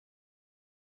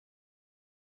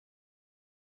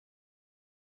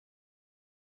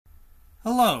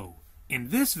Hello! In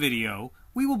this video,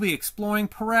 we will be exploring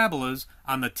parabolas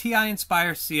on the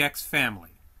TI-Nspire CX family.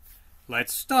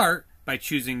 Let's start by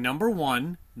choosing number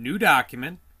 1, New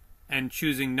Document, and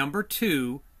choosing number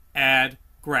 2, Add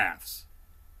Graphs.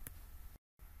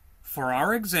 For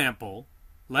our example,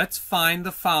 let's find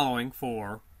the following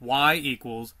for y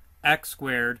equals x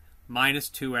squared minus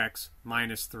 2x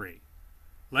minus 3.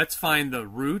 Let's find the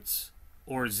roots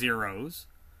or zeros,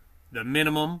 the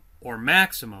minimum or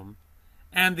maximum,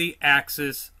 and the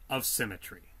axis of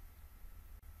symmetry.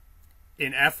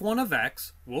 In f1 of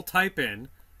x, we'll type in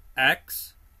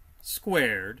x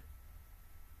squared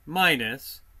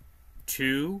minus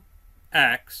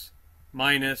 2x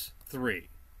minus 3.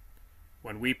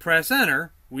 When we press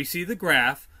enter, we see the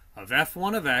graph of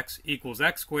f1 of x equals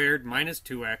x squared minus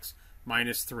 2x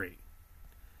minus 3.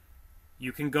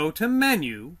 You can go to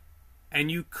Menu, and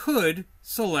you could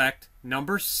select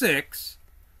number 6,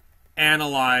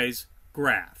 Analyze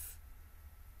Graph.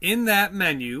 In that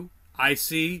menu, I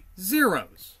see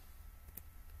zeros.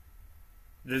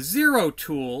 The zero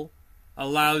tool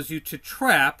allows you to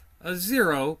trap a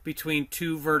zero between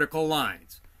two vertical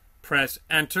lines. Press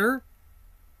enter.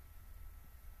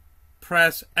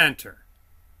 Press enter.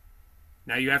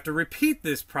 Now you have to repeat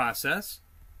this process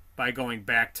by going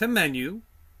back to Menu,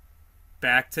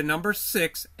 back to number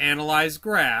 6, Analyze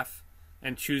Graph,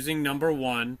 and choosing number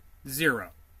 1,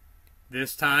 0.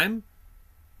 This time,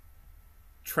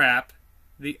 trap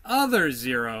the other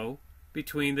 0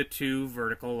 between the two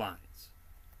vertical lines.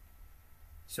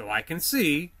 So I can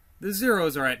see the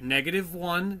zeros are at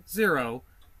 -1, 0,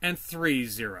 and 3,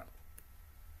 0.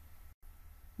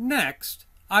 Next,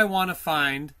 I want to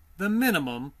find the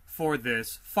minimum for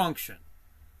this function.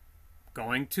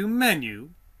 Going to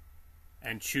Menu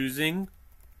and choosing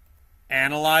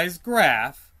Analyze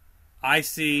Graph, I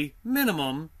see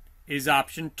minimum is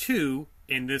option 2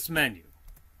 in this menu.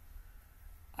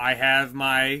 I have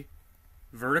my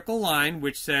vertical line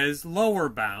which says lower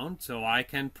bound, so I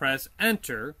can press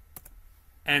enter,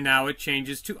 and now it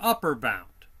changes to upper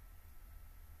bound.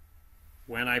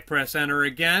 When I press enter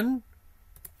again,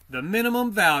 the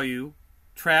minimum value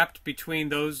trapped between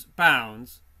those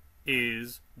bounds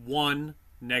is 1,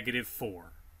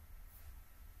 -4.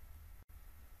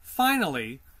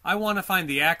 Finally, I want to find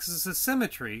the axis of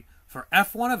symmetry for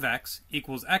f1 of x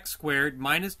equals x squared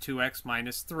minus 2x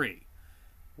minus 3.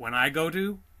 When I go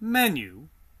to Menu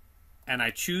and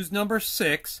I choose number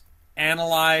 6,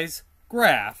 Analyze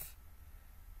Graph,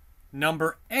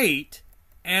 number 8,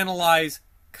 Analyze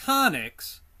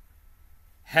Conics,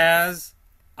 has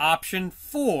option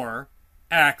 4,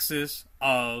 Axis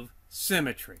of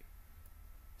Symmetry.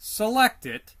 Select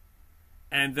it,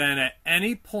 and then at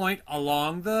any point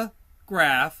along the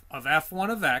graph of f1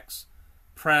 of x,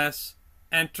 press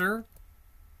enter,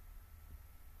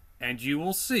 and you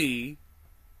will see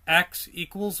x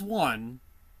equals 1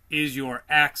 is your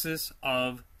axis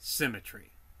of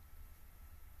symmetry.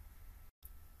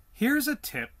 Here's a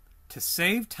tip to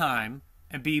save time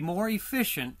and be more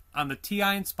efficient on the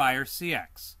TI-Nspire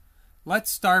CX. Let's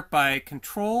start by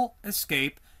Control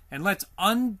Escape, and let's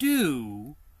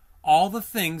undo all the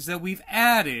things that we've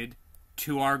added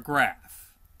to our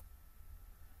graph.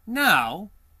 Now,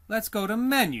 let's go to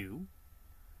Menu.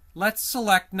 Let's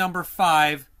select number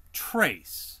 5,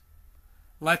 Trace.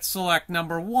 Let's select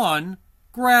number 1,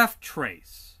 Graph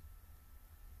Trace.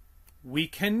 We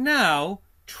can now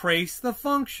trace the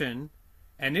function,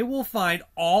 and it will find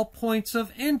all points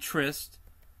of interest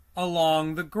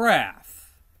along the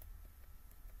graph.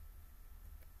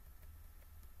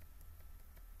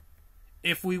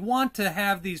 If we want to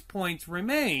have these points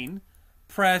remain,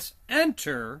 press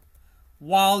enter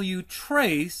while you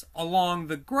trace along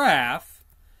the graph,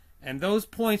 and those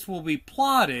points will be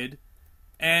plotted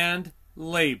and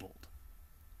labeled.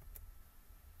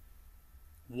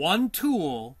 One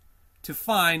tool to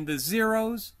find the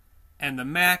zeros and the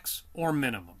max or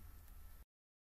minimum.